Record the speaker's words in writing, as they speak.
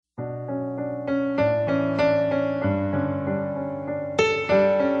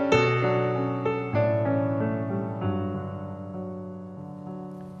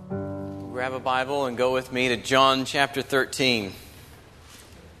Bible and go with me to John chapter 13.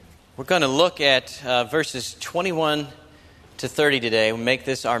 We're going to look at verses 21 to 30 today. We'll make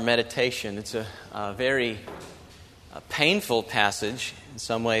this our meditation. It's a very painful passage in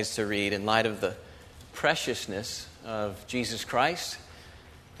some ways to read in light of the preciousness of Jesus Christ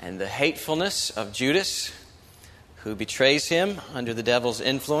and the hatefulness of Judas, who betrays him under the devil's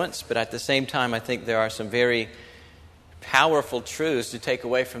influence. But at the same time, I think there are some very powerful truths to take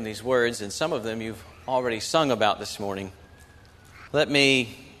away from these words, and some of them you've already sung about this morning. Let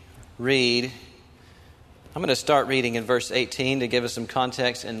me read. I'm going to start reading in verse 18 to give us some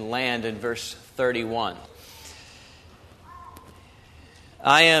context and land in verse 31.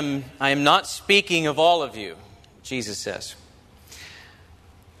 I am not speaking of all of you, Jesus says.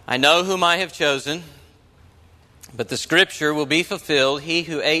 I know whom I have chosen, but the scripture will be fulfilled. He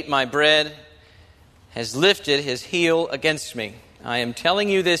who ate my bread has lifted his heel against me. I am telling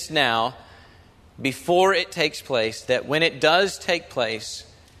you this now, before it takes place, that when it does take place,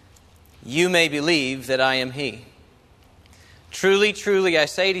 you may believe that I am he. Truly, truly, I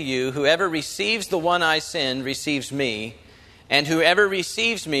say to you, whoever receives the one I send receives me, and whoever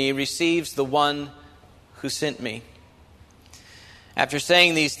receives me receives the one who sent me. After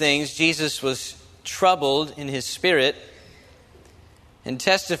saying these things, Jesus was troubled in his spirit and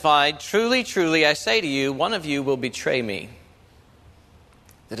testified, Truly, truly, I say to you, one of you will betray me.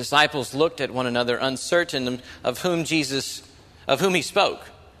 The disciples looked at one another, uncertain of whom he spoke.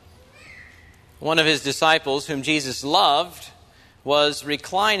 One of his disciples, whom Jesus loved, was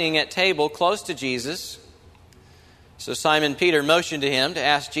reclining at table close to Jesus. So Simon Peter motioned to him to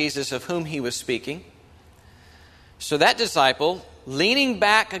ask Jesus of whom he was speaking. So that disciple, leaning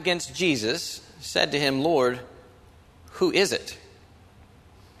back against Jesus, said to him, Lord, who is it?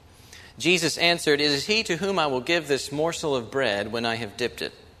 Jesus answered, It is he to whom I will give this morsel of bread when I have dipped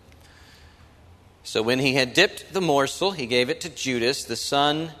it. So when he had dipped the morsel, he gave it to Judas, the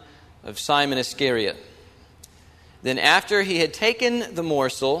son of Simon Iscariot. Then after he had taken the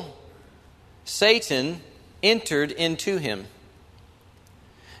morsel, Satan entered into him.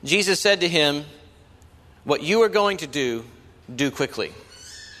 Jesus said to him, What you are going to do, do quickly.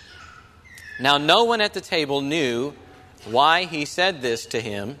 Now no one at the table knew why he said this to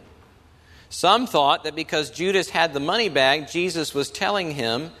him. Some thought that because Judas had the money bag, Jesus was telling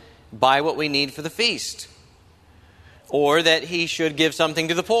him, buy what we need for the feast, or that he should give something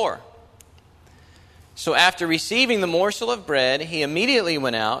to the poor. So after receiving the morsel of bread, he immediately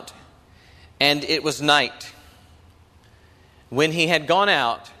went out, and it was night. When he had gone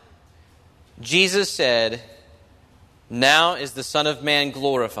out, Jesus said, Now is the Son of Man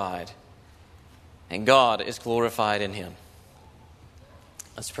glorified, and God is glorified in him.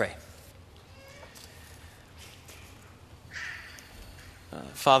 Let's pray.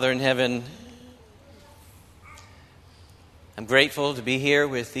 Father in heaven, I'm grateful to be here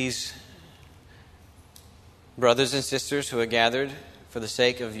with these brothers and sisters who are gathered for the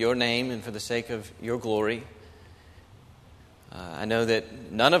sake of your name and for the sake of your glory. I know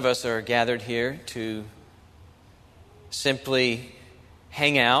that none of us are gathered here to simply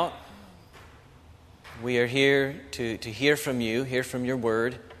hang out. We are here to hear from you, hear from your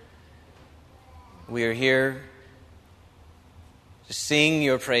word. We are here to sing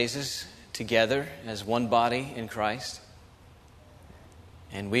your praises together as one body in Christ.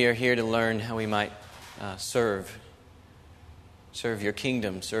 And we are here to learn how we might serve your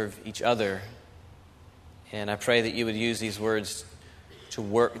kingdom, serve each other. And I pray that you would use these words to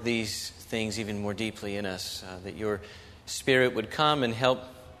work these things even more deeply in us, that your Spirit would come and help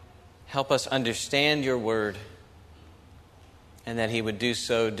us understand your word, and that he would do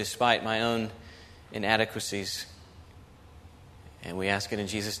so despite my own inadequacies. And we ask it in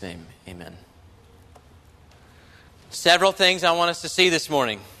Jesus' name. Amen. Several things I want us to see this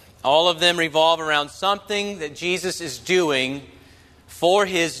morning. All of them revolve around something that Jesus is doing for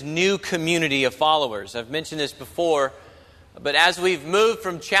his new community of followers. I've mentioned this before, but as we've moved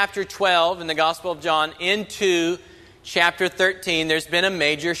from chapter 12 in the Gospel of John into chapter 13, there's been a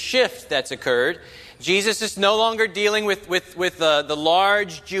major shift that's occurred. Jesus is no longer dealing with the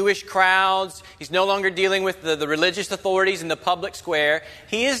large Jewish crowds. He's no longer dealing with the religious authorities in the public square.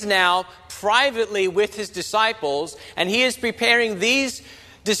 He is now privately with his disciples, and he is preparing these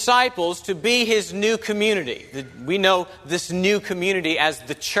disciples to be his new community. We know this new community as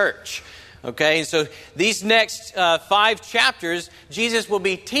the church. Okay, and so these next 5 chapters, Jesus will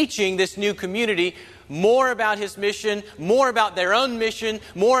be teaching this new community more about his mission, more about their own mission,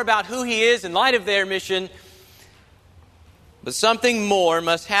 more about who he is in light of their mission. But something more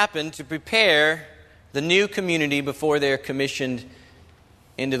must happen to prepare the new community before they're commissioned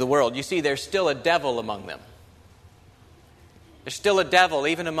into the world. You see, there's still a devil among them. There's still a devil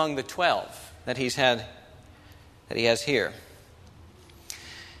even among the 12 that he has here.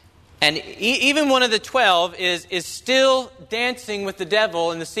 And even one of the 12 is still dancing with the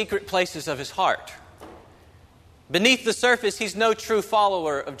devil in the secret places of his heart. Beneath the surface, he's no true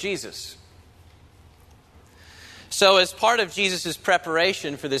follower of Jesus. So as part of Jesus'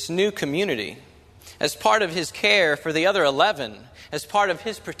 preparation for this new community, as part of his care for the other 11, as part of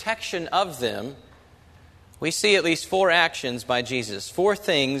his protection of them, we see at least 4 actions by Jesus. 4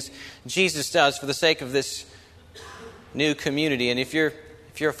 things Jesus does for the sake of this new community. And if you're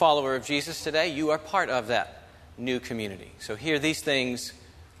a follower of Jesus today, you are part of that new community. So hear these things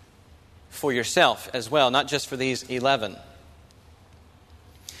for yourself as well, not just for these 11.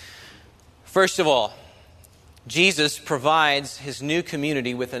 First of all, Jesus provides his new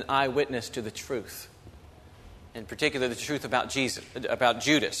community with an eyewitness to the truth. In particular, the truth about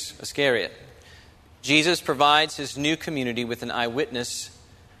Judas Iscariot. Jesus provides his new community with an eyewitness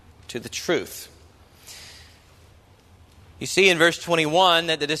to the truth. You see in verse 21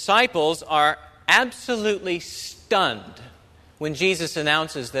 that the disciples are absolutely stunned when Jesus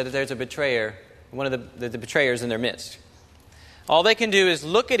announces that there's a betrayer, one of the betrayers in their midst. All they can do is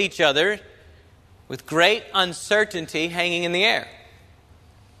look at each other with great uncertainty hanging in the air.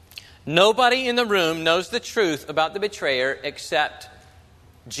 Nobody in the room knows the truth about the betrayer except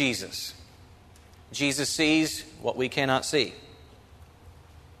Jesus. Jesus sees what we cannot see.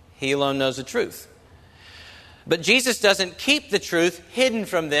 He alone knows the truth. But Jesus doesn't keep the truth hidden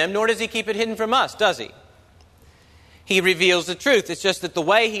from them, nor does he keep it hidden from us, does he? He reveals the truth. It's just that the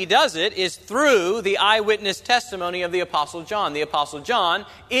way he does it is through the eyewitness testimony of the Apostle John. The Apostle John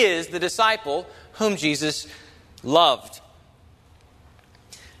is the disciple whom Jesus loved.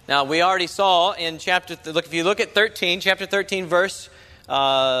 Now, we already saw in if you look at chapter 13, verse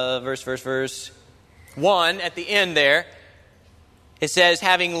 1 at the end there, it says,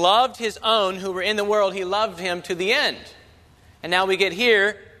 having loved his own who were in the world, he loved him to the end. And now we get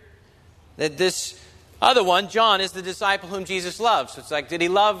here that this other one, John, is the disciple whom Jesus loves. So it's like, did he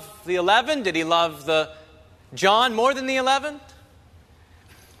love the 11? Did he love the John more than the 11?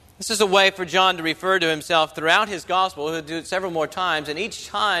 This is a way for John to refer to himself throughout his gospel. He'll do it several more times, and each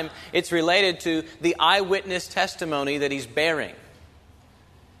time it's related to the eyewitness testimony that he's bearing.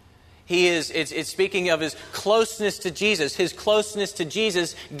 It's speaking of his closeness to Jesus. His closeness to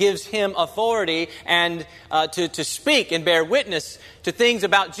Jesus gives him authority and to speak and bear witness to things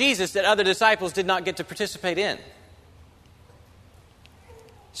about Jesus that other disciples did not get to participate in.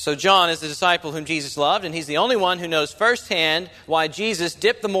 So John is the disciple whom Jesus loved, and he's the only one who knows firsthand why Jesus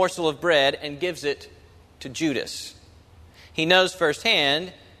dipped the morsel of bread and gives it to Judas. He knows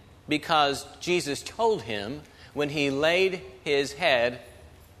firsthand because Jesus told him when he laid his head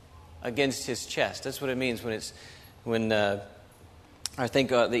against his chest. That's what it means when I think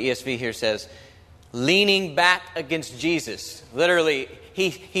the ESV here says, leaning back against Jesus. Literally,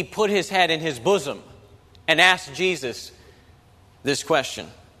 he put his head in his bosom and asked Jesus this question.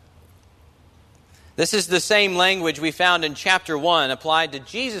 This is the same language we found in chapter 1 applied to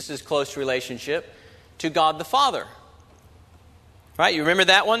Jesus' close relationship to God the Father. Right? You remember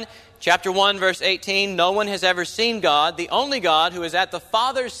that one? Chapter 1, verse 18, no one has ever seen God, the only God who is at the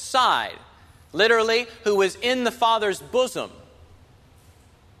Father's side, literally, who is in the Father's bosom.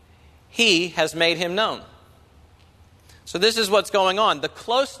 He has made him known. So this is what's going on. The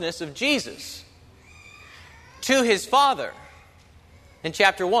closeness of Jesus to his Father in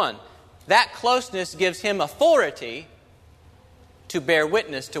chapter 1. That closeness gives him authority to bear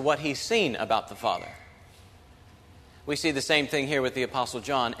witness to what he's seen about the Father. We see the same thing here with the Apostle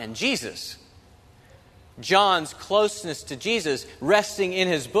John and Jesus. John's closeness to Jesus, resting in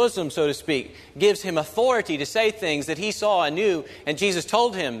his bosom, so to speak, gives him authority to say things that he saw and knew, and Jesus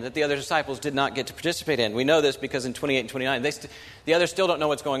told him that the other disciples did not get to participate in. We know this because in 28 and 29, the others still don't know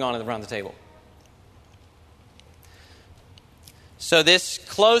what's going on around the table. So this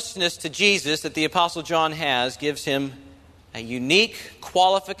closeness to Jesus that the Apostle John has gives him a unique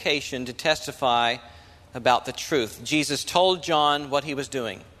qualification to testify about the truth. Jesus told John what he was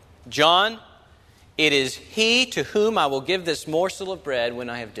doing. John, it is he to whom I will give this morsel of bread when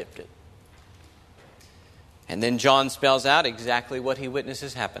I have dipped it. And then John spells out exactly what he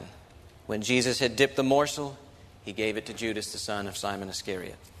witnesses happen. When Jesus had dipped the morsel, he gave it to Judas, the son of Simon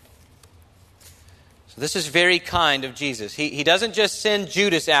Iscariot. So this is very kind of Jesus. He doesn't just send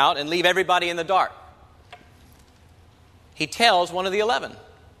Judas out and leave everybody in the dark. He tells one of the 11,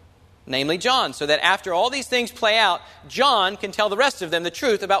 namely John, so that after all these things play out, John can tell the rest of them the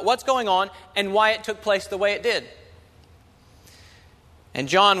truth about what's going on and why it took place the way it did. And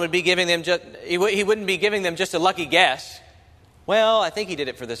John would be giving them he wouldn't be giving them just a lucky guess. Well, I think he did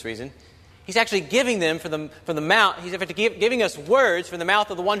it for this reason. He's actually giving them from the mouth. He's giving us words from the mouth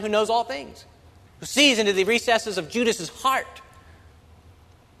of the one who knows all things, who sees into the recesses of Judas's heart.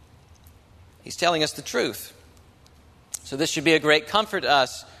 He's telling us the truth. So this should be a great comfort to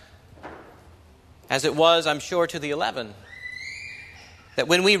us, as it was, I'm sure, to the 11. That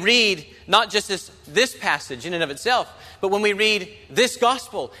when we read not just this passage in and of itself, but when we read this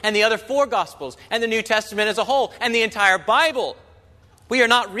gospel and the other 4 gospels and the New Testament as a whole and the entire Bible, we are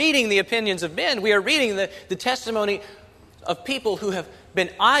not reading the opinions of men. We are reading the testimony of people who have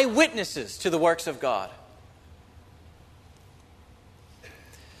been eyewitnesses to the works of God.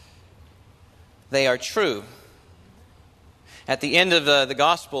 They are true. At the end of the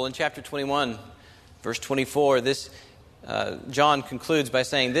gospel in chapter 21, verse 24, John concludes by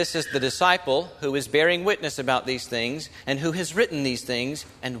saying, "This is the disciple who is bearing witness about these things and who has written these things,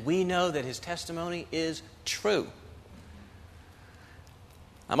 and we know that his testimony is true."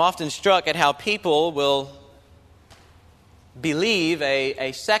 I'm often struck at how people will believe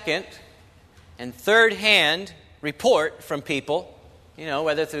a second and third-hand report from people,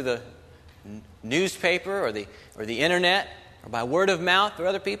 whether through the newspaper or the internet or by word of mouth or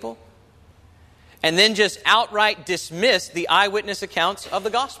other people, and then just outright dismiss the eyewitness accounts of the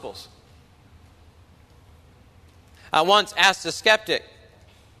Gospels. I once asked a skeptic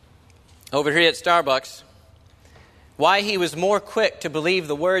over here at Starbucks why he was more quick to believe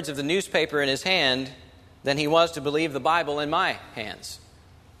the words of the newspaper in his hand than he was to believe the Bible in my hands.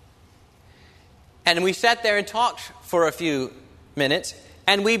 And we sat there and talked for a few minutes,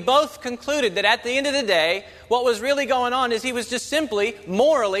 and we both concluded that at the end of the day, what was really going on is he was just simply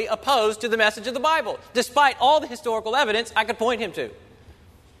morally opposed to the message of the Bible, despite all the historical evidence I could point him to.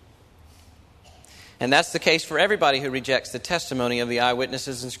 And that's the case for everybody who rejects the testimony of the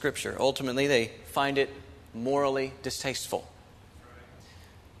eyewitnesses in Scripture. Ultimately, they find it morally distasteful.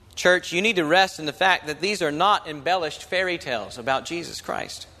 Church, you need to rest in the fact that these are not embellished fairy tales about Jesus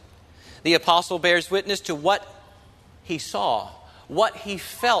Christ. The apostle bears witness to what he saw, what he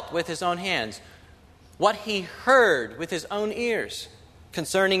felt with his own hands, what he heard with his own ears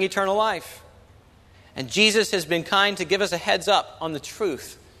concerning eternal life. And Jesus has been kind to give us a heads up on the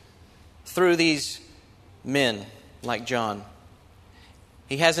truth through these men like John.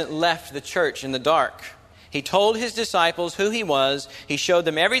 He hasn't left the church in the dark. He told his disciples who he was. He showed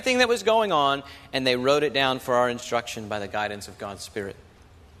them everything that was going on, and they wrote it down for our instruction by the guidance of God's Spirit.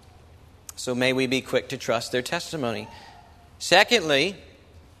 So may we be quick to trust their testimony. Secondly,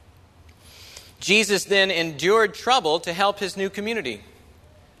 Jesus then endured trouble to help his new community.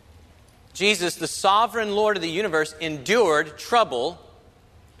 Jesus, the sovereign Lord of the universe, endured trouble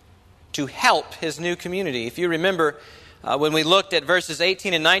to help his new community. If you remember, when we looked at verses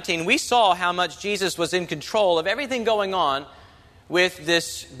 18 and 19, we saw how much Jesus was in control of everything going on with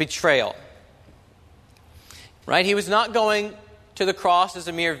this betrayal. Right? He was not going to the cross as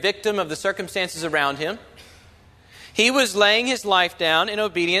a mere victim of the circumstances around him. He was laying his life down in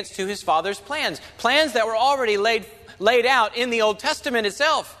obedience to his Father's plans. Plans that were already laid out in the Old Testament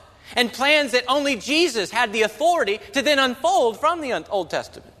itself. And plans that only Jesus had the authority to then unfold from the Old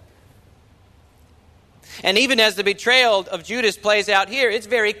Testament. And even as the betrayal of Judas plays out here, it's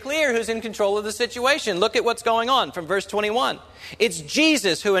very clear who's in control of the situation. Look at what's going on from verse 21. It's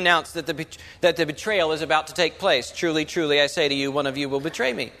Jesus who announced that the betrayal is about to take place. Truly, truly, I say to you, one of you will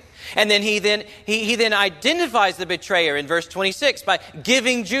betray me. And then he then identifies the betrayer in verse 26 by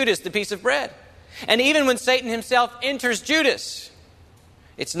giving Judas the piece of bread. And even when Satan himself enters Judas,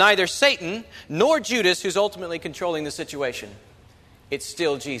 it's neither Satan nor Judas who's ultimately controlling the situation. It's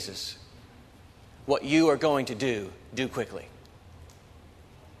still Jesus. What you are going to do quickly.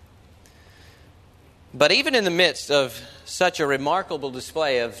 But even in the midst of such a remarkable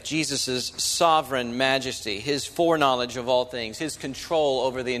display of Jesus' sovereign majesty, his foreknowledge of all things, his control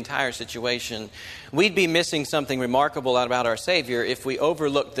over the entire situation, we'd be missing something remarkable about our Savior if we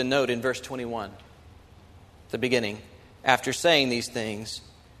overlooked the note in verse 21, the beginning. After saying these things,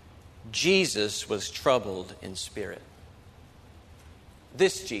 Jesus was troubled in spirit.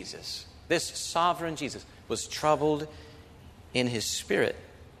 This Jesus, this sovereign Jesus, was troubled in his spirit.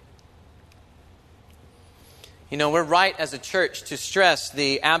 You know, we're right as a church to stress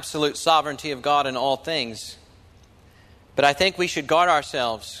the absolute sovereignty of God in all things. But I think we should guard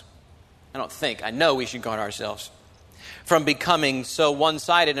ourselves. I know we should guard ourselves from becoming so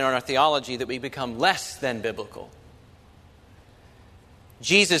one-sided in our theology that we become less than biblical.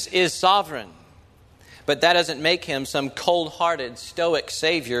 Jesus is sovereign. But that doesn't make him some cold-hearted, stoic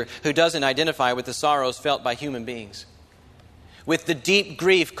Savior who doesn't identify with the sorrows felt by human beings. with the deep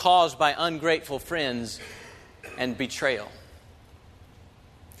grief caused by ungrateful friends and betrayal.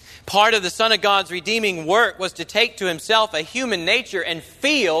 Part of the Son of God's redeeming work was to take to himself a human nature and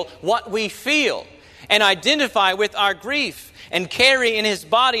feel what we feel, and identify with our grief, and carry in his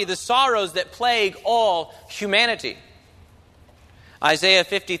body the sorrows that plague all humanity. Isaiah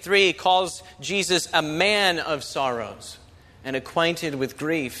 53 calls Jesus a man of sorrows and acquainted with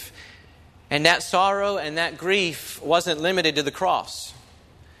grief. And that sorrow and that grief wasn't limited to the cross.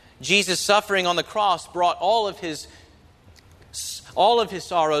 Jesus' suffering on the cross brought all of his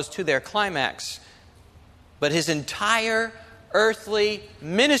sorrows to their climax. But his entire earthly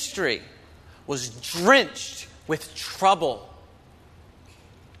ministry was drenched with trouble.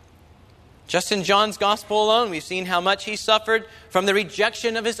 Just in John's Gospel alone, we've seen how much he suffered from the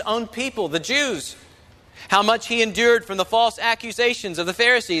rejection of his own people, the Jews. How much he endured from the false accusations of the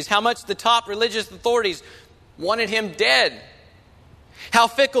Pharisees. How much the top religious authorities wanted him dead. How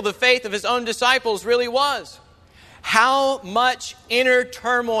fickle the faith of his own disciples really was. How much inner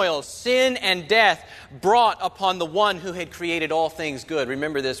turmoil, sin and death brought upon the one who had created all things good.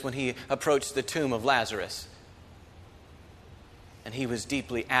 Remember this when he approached the tomb of Lazarus. And he was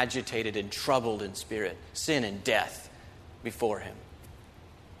deeply agitated and troubled in spirit. Sin and death before him.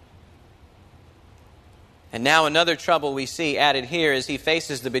 And now another trouble we see added here as he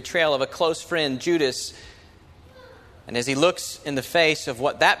faces the betrayal of a close friend, Judas. And as he looks in the face of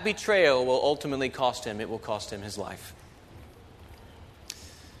what that betrayal will ultimately cost him, it will cost him his life.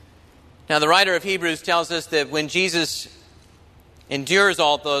 Now the writer of Hebrews tells us that when Jesus endures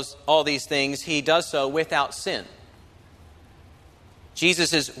all these things, he does so without sin.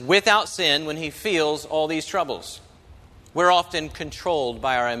 Jesus is without sin when he feels all these troubles. We're often controlled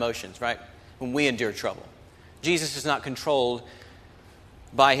by our emotions, right? When we endure trouble. Jesus is not controlled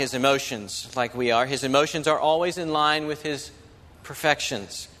by his emotions like we are. His emotions are always in line with his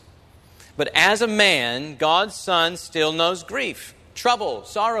perfections. But as a man, God's Son still knows grief, trouble,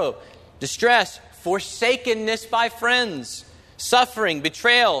 sorrow, distress, forsakenness by friends, suffering,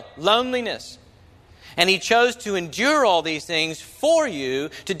 betrayal, loneliness. And he chose to endure all these things for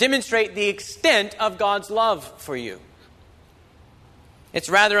you to demonstrate the extent of God's love for you. It's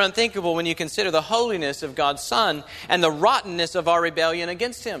rather unthinkable when you consider the holiness of God's Son and the rottenness of our rebellion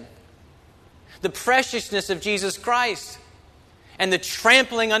against him. The preciousness of Jesus Christ and the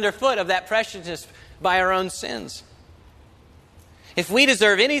trampling underfoot of that preciousness by our own sins. If we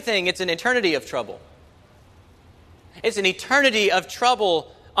deserve anything, it's an eternity of trouble. It's an eternity of trouble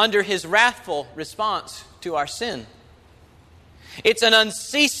under his wrathful response to our sin. It's an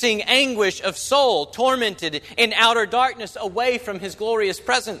unceasing anguish of soul, tormented in outer darkness away from his glorious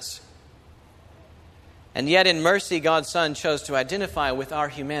presence. And yet in mercy, God's Son chose to identify with our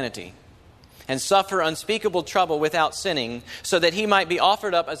humanity and suffer unspeakable trouble without sinning, so that he might be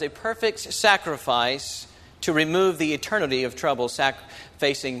offered up as a perfect sacrifice to remove the eternity of trouble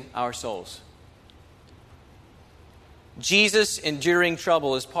facing our souls. Jesus enduring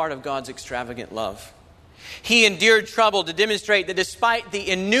trouble is part of God's extravagant love. He endured trouble to demonstrate that despite the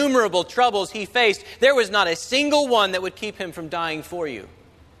innumerable troubles he faced, there was not a single one that would keep him from dying for you.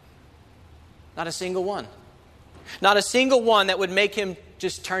 Not a single one. Not a single one that would make him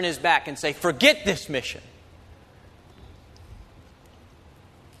just turn his back and say, forget this mission.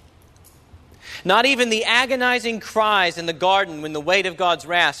 Not even the agonizing cries in the garden when the weight of God's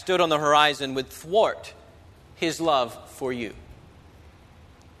wrath stood on the horizon would thwart his love for you.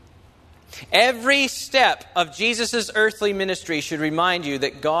 Every step of Jesus' earthly ministry should remind you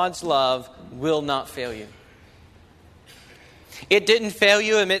that God's love will not fail you. It didn't fail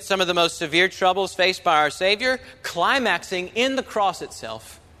you amid some of the most severe troubles faced by our Savior, climaxing in the cross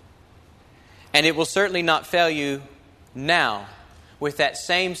itself. And it will certainly not fail you now, with that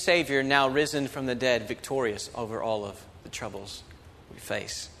same Savior now risen from the dead, victorious over all of the troubles we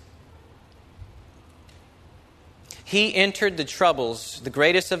face. He entered the troubles, the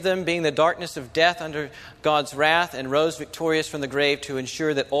greatest of them being the darkness of death under God's wrath, and rose victorious from the grave to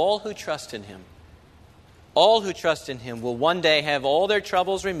ensure that all who trust in him will one day have all their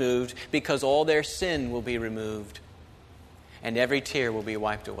troubles removed, because all their sin will be removed and every tear will be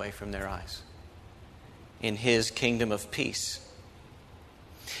wiped away from their eyes in his kingdom of peace.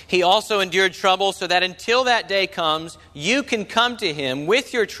 He also endured trouble so that until that day comes, you can come to him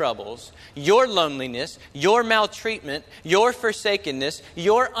with your troubles, your loneliness, your maltreatment, your forsakenness,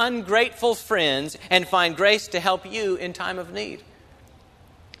 your ungrateful friends, and find grace to help you in time of need.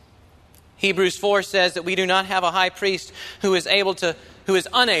 Hebrews 4 says that we do not have a high priest who is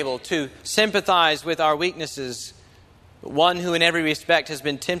unable to sympathize with our weaknesses, One who in every respect has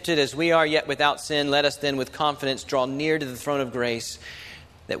been tempted as we are, yet without sin, let us then with confidence draw near to the throne of grace,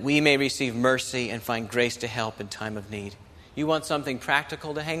 that we may receive mercy and find grace to help in time of need. You want something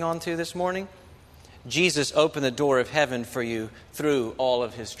practical to hang on to this morning? Jesus opened the door of heaven for you through all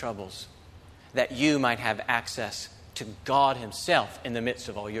of his troubles, that you might have access to God himself in the midst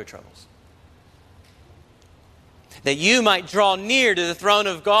of all your troubles. That you might draw near to the throne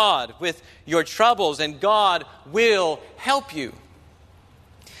of God with your troubles, and God will help you.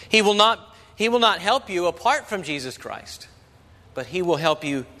 He will not help you apart from Jesus Christ, but he will help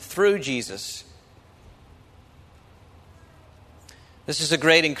you through Jesus. This is a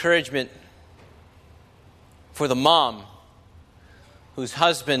great encouragement for the mom whose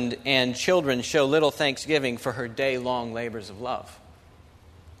husband and children show little thanksgiving for her day-long labors of love.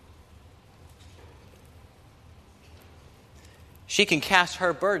 She can cast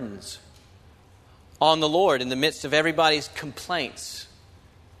her burdens on the Lord in the midst of everybody's complaints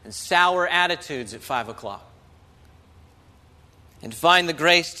and sour attitudes at 5 o'clock, and find the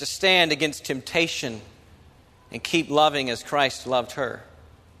grace to stand against temptation and keep loving as Christ loved her.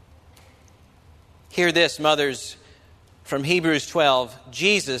 Hear this, mothers, from Hebrews 12.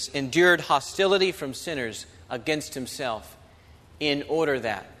 Jesus endured hostility from sinners against himself in order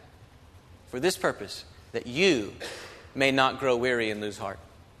that, for this purpose, that you may not grow weary and lose heart.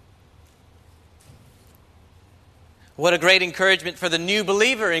 What a great encouragement for the new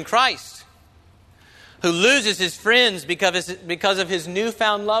believer in Christ, who loses his friends because of his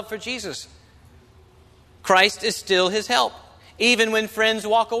newfound love for Jesus. Christ is still his help, even when friends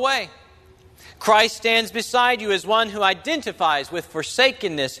walk away. Christ stands beside you as one who identifies with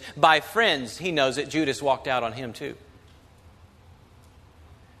forsakenness by friends. He knows that Judas walked out on him too.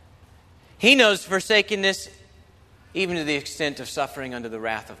 He knows forsakenness even to the extent of suffering under the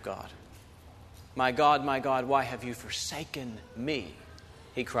wrath of God. My God, why have you forsaken me?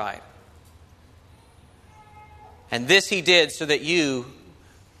 He cried. And this he did so that you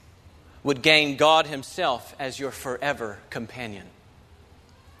would gain God himself as your forever companion.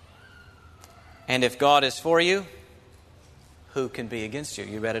 And if God is for you, who can be against you?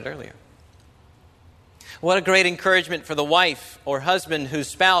 You read it earlier. What a great encouragement for the wife or husband whose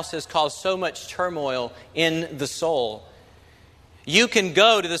spouse has caused so much turmoil in the soul. You can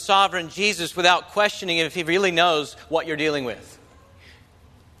go to the sovereign Jesus without questioning if he really knows what you're dealing with.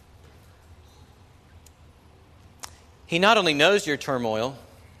 He not only knows your turmoil,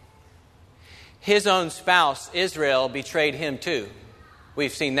 his own spouse, Israel, betrayed him too.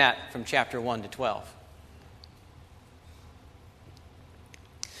 We've seen that from chapter 1 to 12.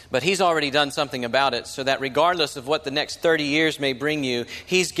 But he's already done something about it, so that regardless of what the next 30 years may bring you,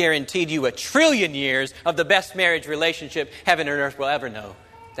 he's guaranteed you 1 trillion years of the best marriage relationship heaven and earth will ever know,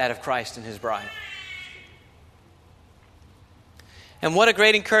 that of Christ and his bride. And what a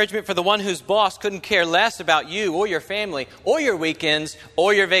great encouragement for the one whose boss couldn't care less about you or your family or your weekends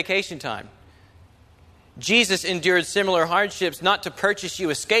or your vacation time. Jesus endured similar hardships not to purchase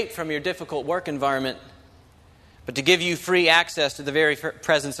you escape from your difficult work environment, but to give you free access to the very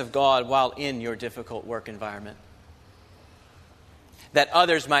presence of God while in your difficult work environment. That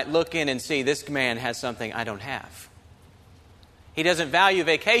others might look in and see, this man has something I don't have. He doesn't value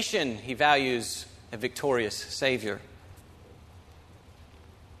vacation, he values a victorious Savior.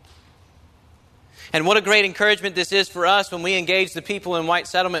 And what a great encouragement this is for us when we engage the people in White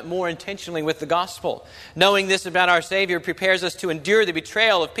Settlement more intentionally with the gospel. Knowing this about our Savior prepares us to endure the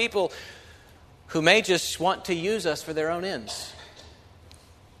betrayal of people who may just want to use us for their own ends.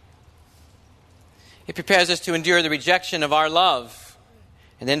 It prepares us to endure the rejection of our love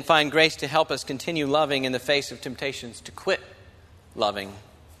and then find grace to help us continue loving in the face of temptations to quit loving.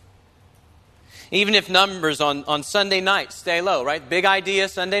 Even if numbers on Sunday nights stay low, right? Big idea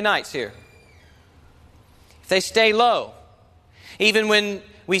Sunday nights here. If they stay low, even when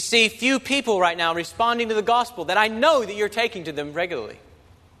we see few people right now responding to the gospel that I know that you're taking to them regularly.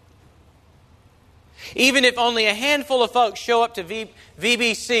 Even if only a handful of folks show up to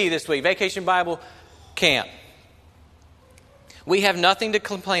VBC this week, Vacation Bible Camp, we have nothing to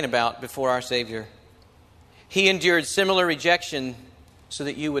complain about before our Savior. He endured similar rejection so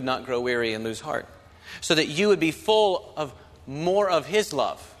that you would not grow weary and lose heart, so that you would be full of more of His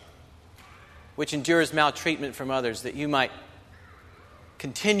love, which endures maltreatment from others, that you might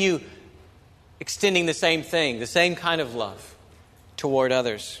continue extending the same thing, the same kind of love toward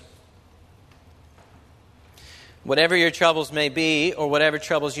others. Whatever your troubles may be, or whatever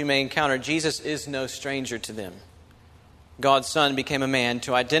troubles you may encounter, Jesus is no stranger to them. God's Son became a man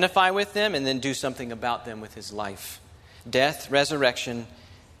to identify with them and then do something about them with His life, death, resurrection,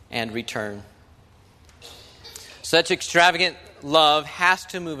 and return. Such extravagant love has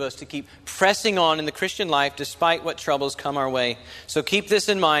to move us to keep pressing on in the Christian life despite what troubles come our way. So keep this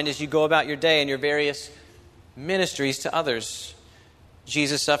in mind as you go about your day and your various ministries to others.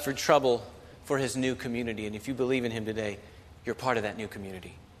 Jesus suffered trouble for his new community, and if you believe in him today, you're part of that new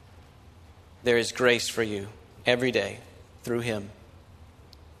community. There is grace for you every day through him.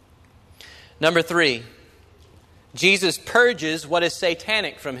 Number 3, Jesus purges what is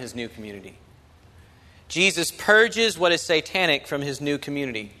satanic from his new community. Jesus purges what is satanic from his new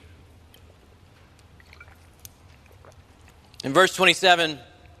community. In verse 27,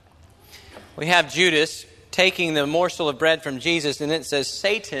 we have Judas taking the morsel of bread from Jesus, and it says,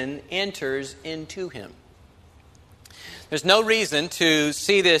 Satan enters into him. There's no reason to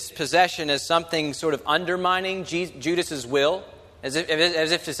see this possession as something sort of undermining Judas's will, as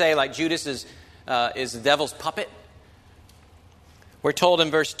if to say, like, Judas is the devil's puppet. We're told in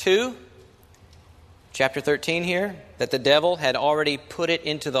verse 2, chapter 13 here, that the devil had already put it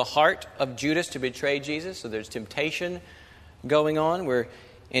into the heart of Judas to betray Jesus. So there's temptation going on. We're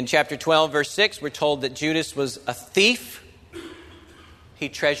in chapter 12, verse 6, we're told that Judas was a thief. He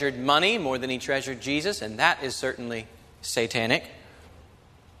treasured money more than he treasured Jesus, and that is certainly satanic.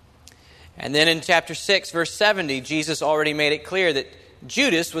 And then in chapter 6, verse 70, Jesus already made it clear that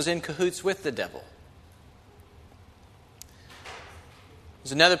Judas was in cahoots with the devil.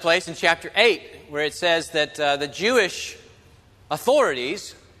 There's another place in chapter 8 where it says that the Jewish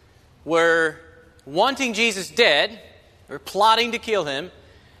authorities were wanting Jesus dead, were plotting to kill him,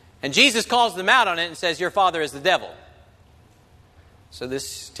 and Jesus calls them out on it and says, your father is the devil. So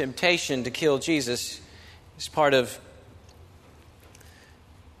this temptation to kill Jesus is part of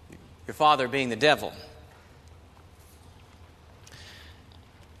your father being the devil.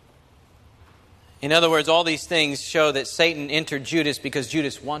 In other words, all these things show that Satan entered Judas because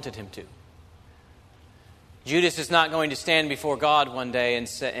Judas wanted him to. Judas is not going to stand before God one day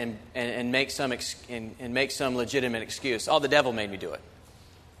and make some legitimate excuse. Oh, the devil made me do it.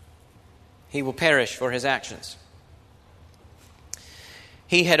 He will perish for his actions.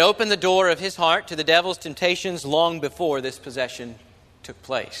 He had opened the door of his heart to the devil's temptations long before this possession took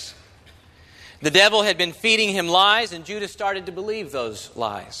place. The devil had been feeding him lies, and Judas started to believe those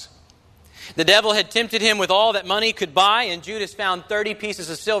lies. The devil had tempted him with all that money could buy, and Judas found 30 pieces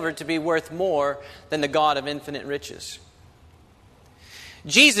of silver to be worth more than the God of infinite riches.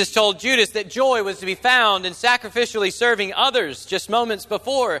 Jesus told Judas that joy was to be found in sacrificially serving others just moments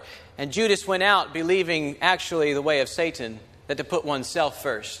before, and Judas went out believing actually the way of Satan, that to put oneself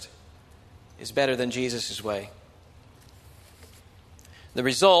first is better than Jesus' way. The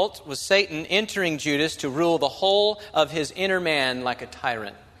result was Satan entering Judas to rule the whole of his inner man like a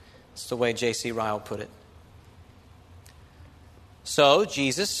tyrant. That's the way J.C. Ryle put it. So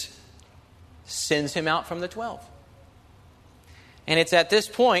Jesus sends him out from the 12. And it's at this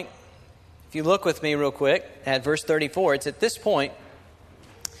point, if you look with me real quick at verse 34, it's at this point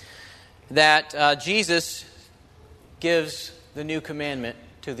that Jesus gives the new commandment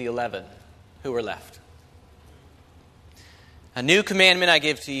to the 11 who were left. A new commandment I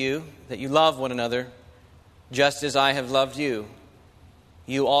give to you, that you love one another, just as I have loved you.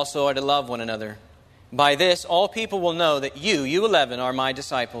 You also are to love one another. By this, all people will know that you 11, are my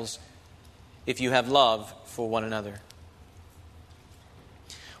disciples, if you have love for one another.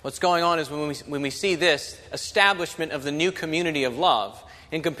 What's going on is when we see this establishment of the new community of love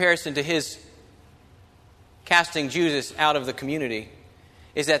in comparison to his casting Judas out of the community,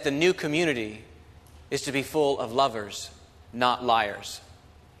 is that the new community is to be full of lovers, not liars.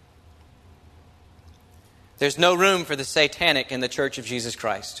 There's no room for the satanic in the Church of Jesus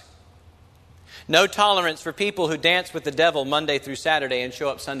Christ. No tolerance for people who dance with the devil Monday through Saturday and show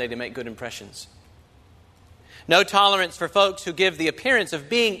up Sunday to make good impressions. No tolerance for folks who give the appearance of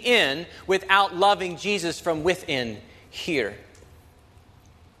being in without loving Jesus from within here.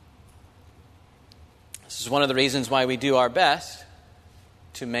 This is one of the reasons why we do our best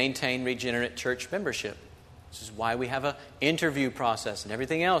to maintain regenerate church membership. This is why we have an interview process and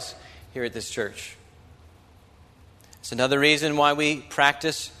everything else here at this church. It's another reason why we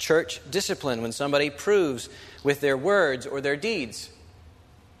practice church discipline when somebody proves with their words or their deeds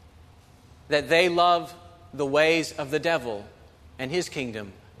that they love the ways of the devil and his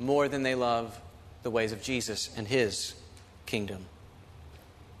kingdom more than they love the ways of Jesus and his kingdom.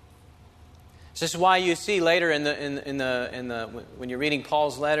 This is why you see later when you're reading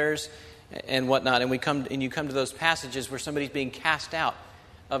Paul's letters and whatnot, and you come to those passages where somebody's being cast out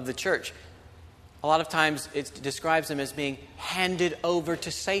of the church. A lot of times it describes them as being handed over to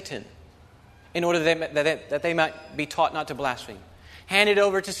Satan in order that they might be taught not to blaspheme. Handed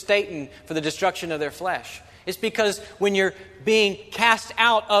over to Satan for the destruction of their flesh. It's because when you're being cast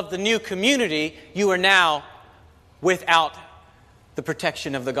out of the new community, you are now without the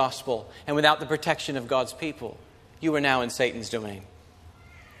protection of the gospel and without the protection of God's people. You are now in Satan's domain.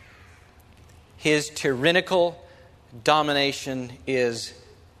 His tyrannical domination is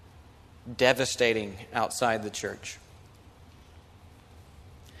devastating outside the church.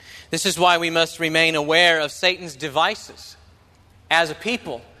 This is why we must remain aware of Satan's devices as a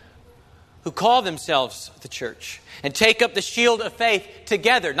people who call themselves the church and take up the shield of faith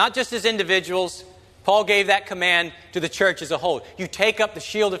together, not just as individuals. Paul gave that command to the church as a whole. You take up the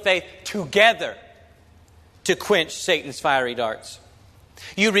shield of faith together to quench Satan's fiery darts.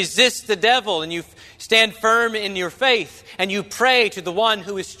 You resist the devil and you stand firm in your faith and you pray to the one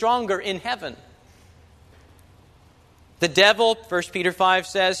who is stronger in heaven. The devil, 1 Peter 5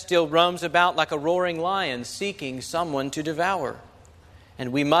 says, still roams about like a roaring lion seeking someone to devour.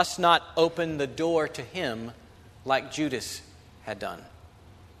 And we must not open the door to him like Judas had done.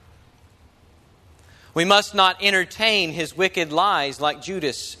 We must not entertain his wicked lies like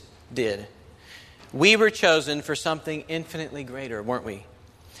Judas did. We were chosen for something infinitely greater, weren't we?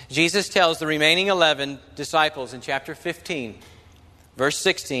 Jesus tells the remaining 11 disciples in chapter 15, verse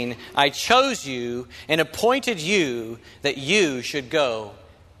 16, I chose you and appointed you that you should go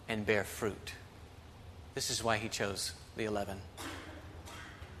and bear fruit. This is why he chose the 11.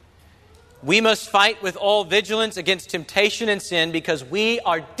 We must fight with all vigilance against temptation and sin because we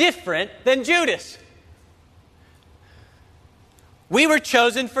are different than Judas. We were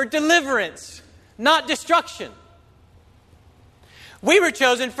chosen for deliverance, not destruction. We were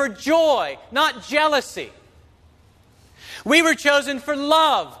chosen for joy, not jealousy. We were chosen for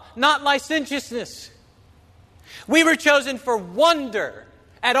love, not licentiousness. We were chosen for wonder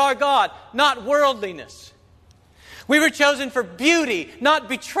at our God, not worldliness. We were chosen for beauty, not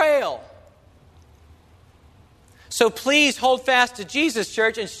betrayal. So please hold fast to Jesus,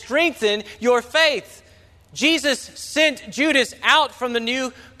 church, and strengthen your faith. Jesus sent Judas out from the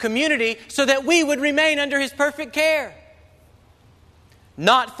new community so that we would remain under his perfect care.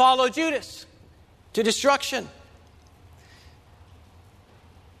 Not follow Judas to destruction.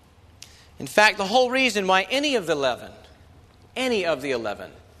 In fact, the whole reason why any of the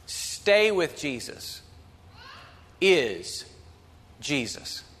 11 stay with Jesus is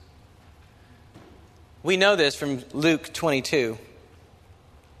Jesus. We know this from Luke 22.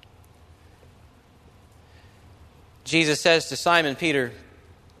 Jesus says to Simon Peter,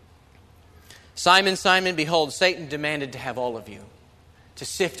 Simon, Simon, behold, Satan demanded to have all of you, to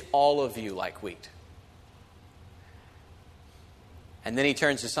sift all of you like wheat. And then he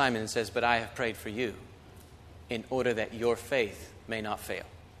turns to Simon and says, but I have prayed for you in order that your faith may not fail.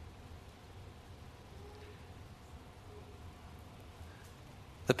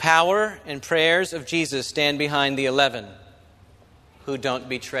 The power and prayers of Jesus stand behind the 11 who don't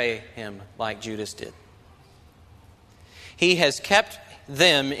betray him like Judas did. He has kept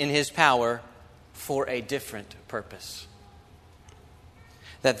them in his power for a different purpose,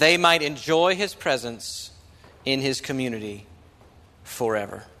 that they might enjoy his presence in his community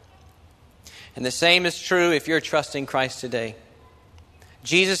forever. And the same is true if you're trusting Christ today.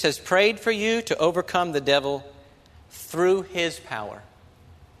 Jesus has prayed for you to overcome the devil through his power.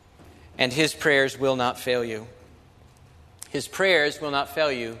 And his prayers will not fail you. His prayers will not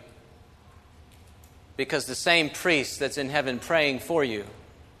fail you because the same priest that's in heaven praying for you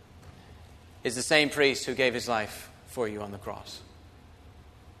is the same priest who gave his life for you on the cross.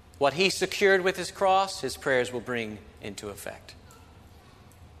 What he secured with his cross, his prayers will bring into effect.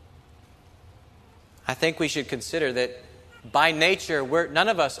 I think we should consider that by nature, none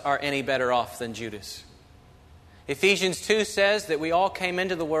of us are any better off than Judas. Ephesians 2 says that we all came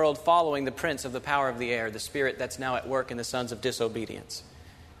into the world following the prince of the power of the air, the spirit that's now at work in the sons of disobedience.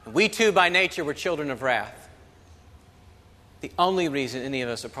 And we too by nature were children of wrath. The only reason any of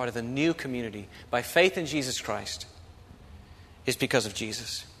us are part of the new community by faith in Jesus Christ is because of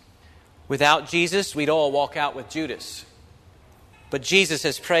Jesus. Without Jesus, we'd all walk out with Judas. But Jesus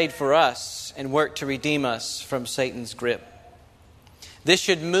has prayed for us and worked to redeem us from Satan's grip. This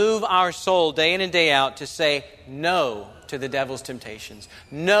should move our soul day in and day out to say no to the devil's temptations,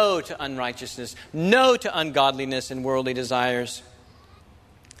 no to unrighteousness, no to ungodliness and worldly desires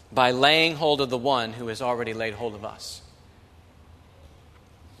by laying hold of the one who has already laid hold of us.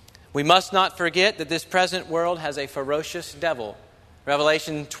 We must not forget that this present world has a ferocious devil.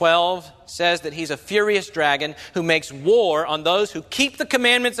 Revelation 12 says that he's a furious dragon who makes war on those who keep the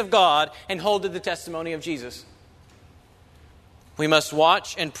commandments of God and hold to the testimony of Jesus. We must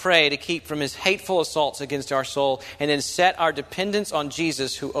watch and pray to keep from his hateful assaults against our soul and then set our dependence on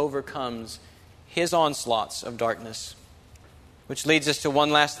Jesus who overcomes his onslaughts of darkness. Which leads us to one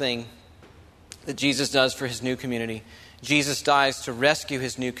last thing that Jesus does for his new community. Jesus dies to rescue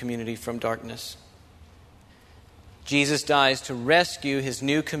his new community from darkness. Jesus dies to rescue his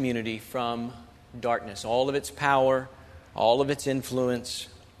new community from darkness. All of its power, all of its influence.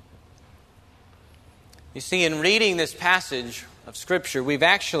 You see, in reading this passage of Scripture, we've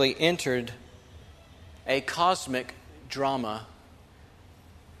actually entered a cosmic drama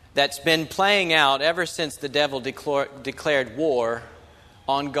that's been playing out ever since the devil declared war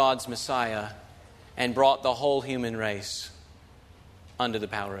on God's Messiah and brought the whole human race under the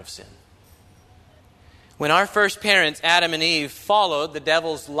power of sin. When our first parents, Adam and Eve, followed the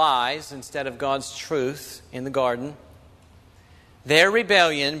devil's lies instead of God's truth in the garden, their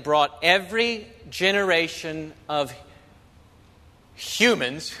rebellion brought every generation of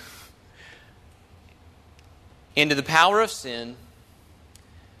humans into the power of sin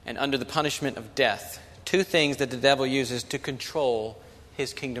and under the punishment of death. Two things that the devil uses to control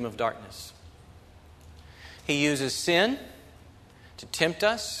his kingdom of darkness. He uses sin to tempt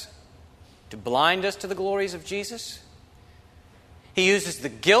us, to blind us to the glories of Jesus. He uses the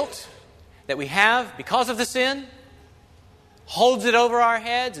guilt that we have because of the sin, holds it over our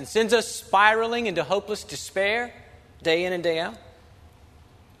heads and sends us spiraling into hopeless despair day in and day out.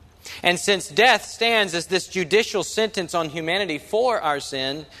 And since death stands as this judicial sentence on humanity for our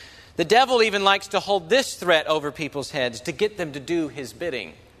sin, the devil even likes to hold this threat over people's heads to get them to do his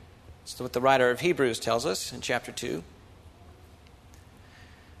bidding. That's what the writer of Hebrews tells us in chapter 2.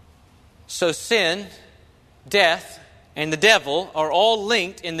 So sin, death, and the devil are all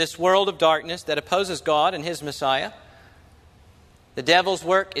linked in this world of darkness that opposes God and his Messiah. The devil's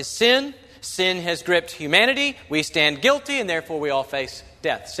work is sin. Sin has gripped humanity. We stand guilty, and therefore we all face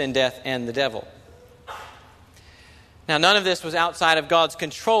death. Sin, death, and the devil. Now, none of this was outside of God's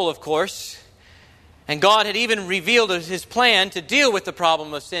control, of course. And God had even revealed his plan to deal with the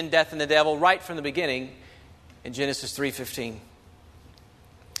problem of sin, death, and the devil right from the beginning in Genesis 3:15.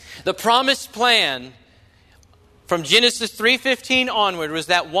 The promised plan from Genesis 3:15 onward was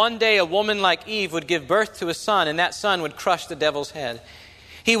that one day a woman like Eve would give birth to a son, and that son would crush the devil's head.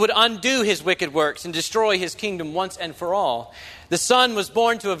 He would undo his wicked works and destroy his kingdom once and for all. The son was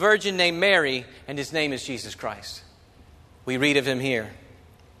born to a virgin named Mary, and his name is Jesus Christ. We read of him here.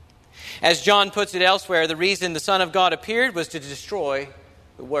 As John puts it elsewhere, the reason the Son of God appeared was to destroy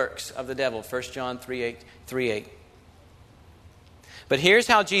the works of the devil. 1 John 3:8. But here's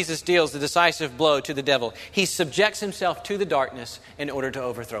how Jesus deals the decisive blow to the devil. He subjects himself to the darkness in order to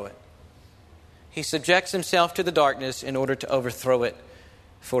overthrow it. He subjects himself to the darkness in order to overthrow it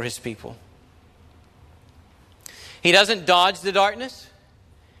for his people. He doesn't dodge the darkness.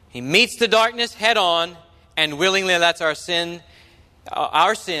 He meets the darkness head on and willingly lets our sins,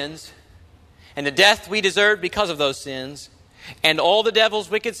 and the death we deserve because of those sins, and all the devil's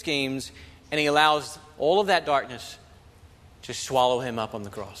wicked schemes, and he allows all of that darkness to swallow him up on the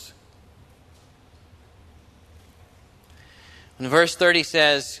cross. And verse 30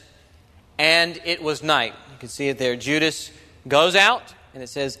 says, and it was night. You can see it there. Judas goes out, and it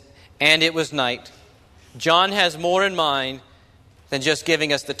says, and it was night. John has more in mind than just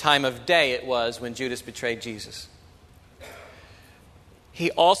giving us the time of day it was when Judas betrayed Jesus.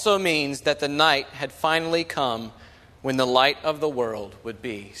 He also means that the night had finally come when the light of the world would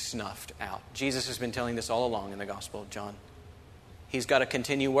be snuffed out. Jesus has been telling this all along in the Gospel of John. He's got to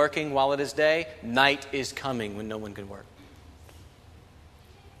continue working while it is day. Night is coming when no one can work.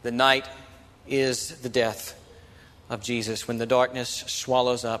 The night is the death of Jesus, when the darkness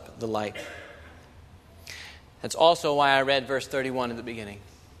swallows up the light. That's also why I read verse 31 at the beginning.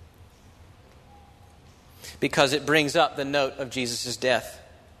 Because it brings up the note of Jesus' death.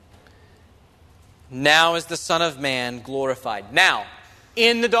 Now is the Son of Man glorified. Now,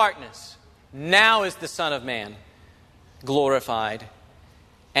 in the darkness, now is the Son of Man glorified.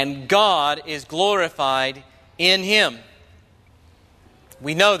 And God is glorified in him.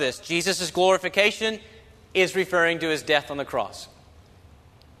 We know this. Jesus' glorification is referring to his death on the cross.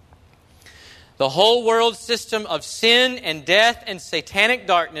 The whole world system of sin and death and satanic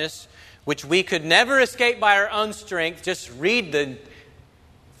darkness, which we could never escape by our own strength. Just read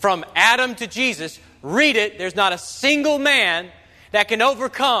from Adam to Jesus. Read it. There's not a single man that can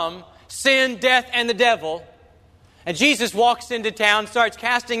overcome sin, death, and the devil. And Jesus walks into town, starts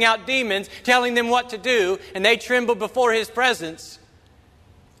casting out demons, telling them what to do, and they tremble before his presence.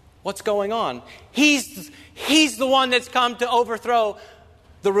 What's going on? He's the one that's come to overthrow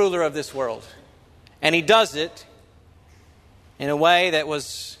the ruler of this world. And he does it in a way that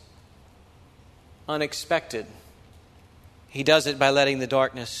was unexpected. He does it by letting the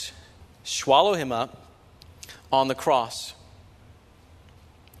darkness swallow him up on the cross.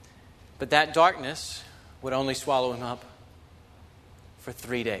 But that darkness would only swallow him up for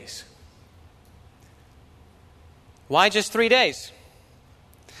 3 days. Why just 3 days?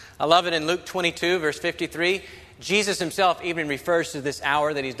 I love it in Luke 22, verse 53. Jesus himself even refers to this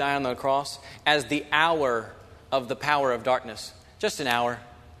hour that he's dying on the cross as the hour of the power of darkness. Just an hour.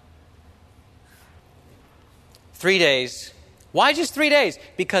 3 days. Why just 3 days?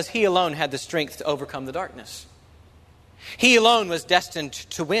 Because he alone had the strength to overcome the darkness. He alone was destined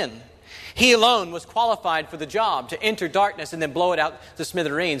to win. He alone was qualified for the job to enter darkness and then blow it out to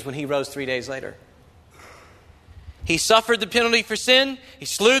smithereens when he rose 3 days later. He suffered the penalty for sin. He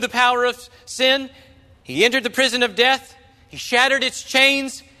slew the power of sin. He entered the prison of death. He shattered its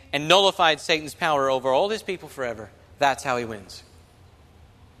chains and nullified Satan's power over all his people forever. That's how he wins.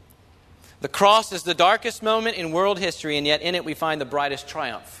 The cross is the darkest moment in world history, and yet in it we find the brightest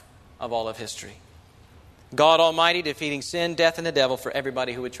triumph of all of history. God Almighty defeating sin, death, and the devil for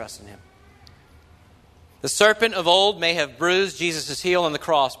everybody who would trust in him. The serpent of old may have bruised Jesus' heel on the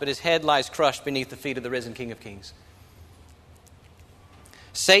cross, but his head lies crushed beneath the feet of the risen King of Kings.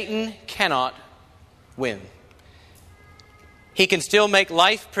 Satan cannot win. He can still make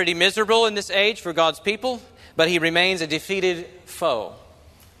life pretty miserable in this age for God's people, but he remains a defeated foe.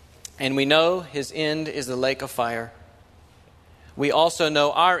 And we know his end is the lake of fire. We also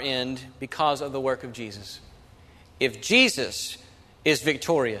know our end because of the work of Jesus. If Jesus is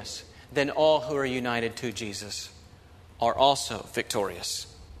victorious, then all who are united to Jesus are also victorious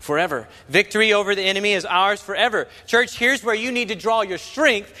forever. Victory over the enemy is ours forever. Church, here's where you need to draw your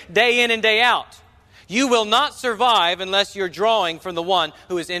strength day in and day out. You will not survive unless you're drawing from the one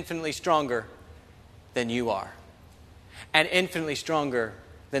who is infinitely stronger than you are, and infinitely stronger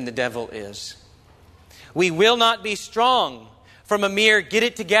than the devil is. We will not be strong from a mere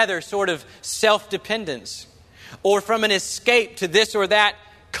get-it-together sort of self-dependence, or from an escape to this or that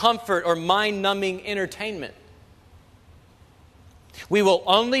comfort or mind-numbing entertainment. We will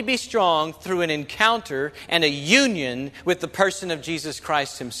only be strong through an encounter and a union with the person of Jesus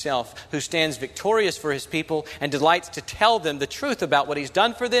Christ himself, who stands victorious for his people and delights to tell them the truth about what he's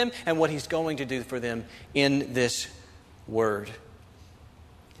done for them and what he's going to do for them in this word.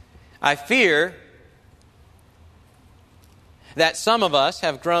 I fear that some of us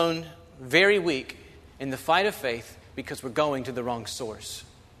have grown very weak in the fight of faith because we're going to the wrong source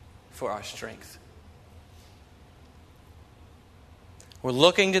for our strength. We're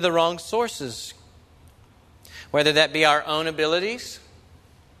looking to the wrong sources, whether that be our own abilities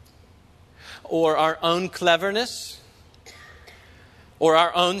or our own cleverness or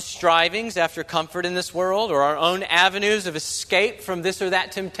our own strivings after comfort in this world, or our own avenues of escape from this or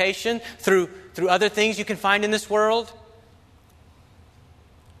that temptation through other things you can find in this world,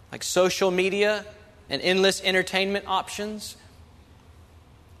 like social media and endless entertainment options.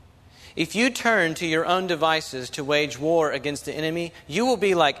 If you turn to your own devices to wage war against the enemy, you will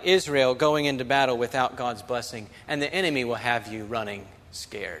be like Israel going into battle without God's blessing, and the enemy will have you running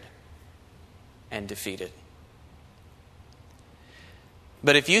scared and defeated.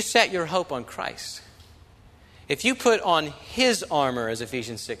 But if you set your hope on Christ, if you put on his armor, as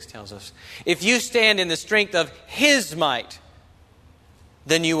Ephesians 6 tells us, if you stand in the strength of his might,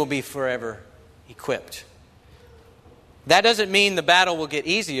 then you will be forever equipped. That doesn't mean the battle will get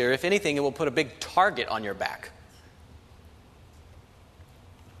easier. If anything, it will put a big target on your back.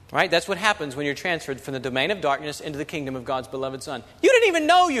 Right? That's what happens when you're transferred from the domain of darkness into the kingdom of God's beloved Son. You didn't even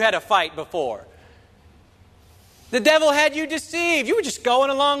know you had a fight before. The devil had you deceived. You were just going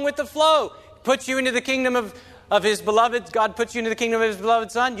along with the flow. Puts you into the kingdom of his beloved. God puts you into the kingdom of his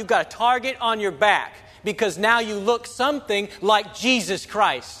beloved Son. You've got a target on your back because now you look something like Jesus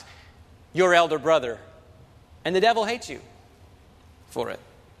Christ, your elder brother. And the devil hates you for it.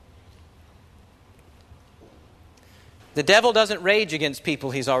 The devil doesn't rage against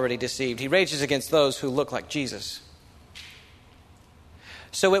people he's already deceived. He rages against those who look like Jesus.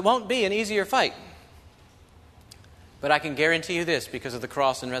 So it won't be an easier fight. But I can guarantee you this, because of the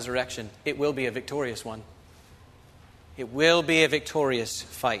cross and resurrection, it will be a victorious one. It will be a victorious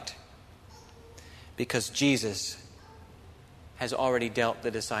fight. Because Jesus has already dealt the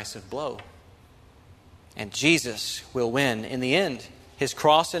decisive blow. And Jesus will win in the end. His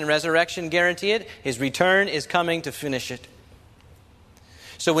cross and resurrection guarantee it. His return is coming to finish it.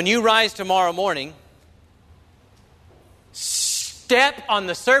 So when you rise tomorrow morning, step on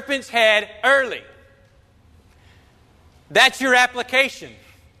the serpent's head early. That's your application.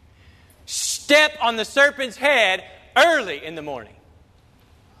 Step on the serpent's head early in the morning.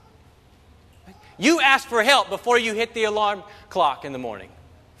 You ask for help before you hit the alarm clock in the morning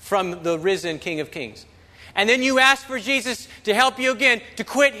from the risen King of Kings. And then you ask for Jesus to help you again to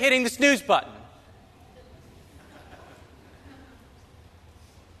quit hitting the snooze button.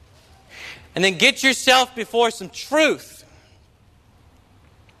 And then get yourself before some truth.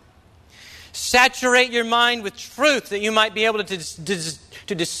 Saturate your mind with truth that you might be able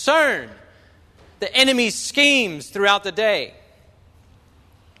to discern the enemy's schemes throughout the day.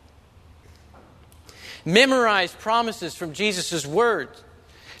 Memorize promises from Jesus' word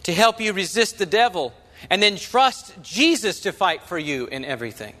to help you resist the devil. And then trust Jesus to fight for you in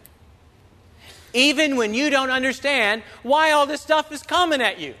everything. Even when you don't understand why all this stuff is coming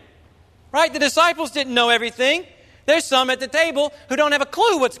at you. Right? The disciples didn't know everything. There's some at the table who don't have a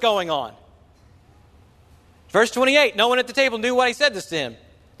clue what's going on. Verse 28, no one at the table knew why he said this to him.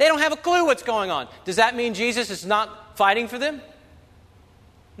 They don't have a clue what's going on. Does that mean Jesus is not fighting for them?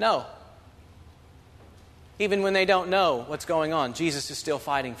 No. Even when they don't know what's going on, Jesus is still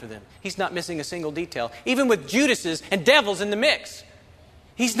fighting for them. He's not missing a single detail. Even with Judases and devils in the mix,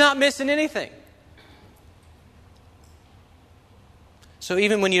 He's not missing anything. So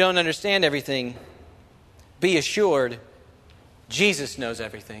even when you don't understand everything, be assured Jesus knows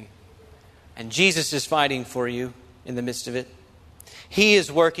everything. And Jesus is fighting for you in the midst of it. He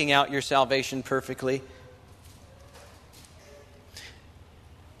is working out your salvation perfectly.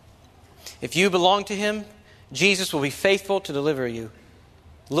 If you belong to Him, Jesus will be faithful to deliver you.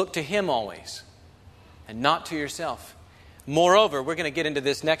 Look to Him always, and not to yourself. Moreover, we're going to get into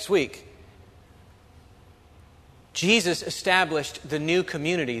this next week. Jesus established the new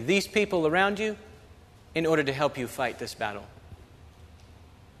community, these people around you, in order to help you fight this battle.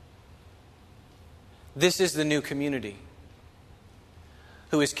 This is the new community,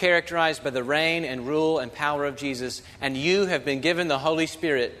 who is characterized by the reign and rule and power of Jesus, and you have been given the Holy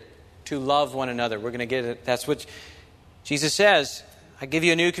Spirit to love one another. We're going to get it. That's what Jesus says. I give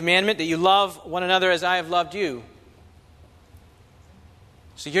you a new commandment, that you love one another as I have loved you.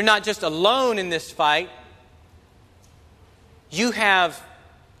 So you're not just alone in this fight. You have,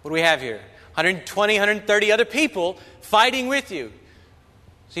 what do we have here? 120, 130 other people fighting with you.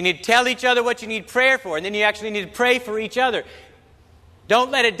 So you need to tell each other what you need prayer for, and then you actually need to pray for each other.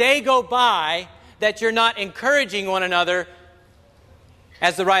 Don't let a day go by that you're not encouraging one another,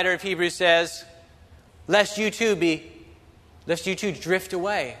 as the writer of Hebrews says, lest you too drift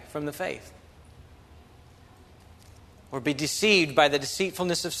away from the faith, or be deceived by the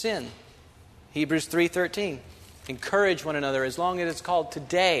deceitfulness of sin. Hebrews 3:13. Encourage one another as long as it's called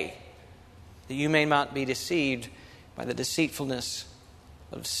today, that you may not be deceived by the deceitfulness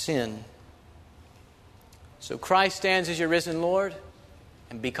of sin. So Christ stands as your risen Lord,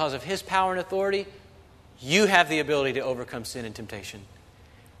 and because of His power and authority, you have the ability to overcome sin and temptation.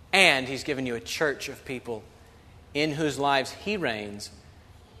 And He's given you a church of people in whose lives He reigns.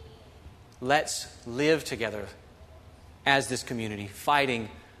 Let's live together as this community, fighting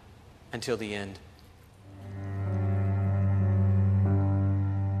until the end.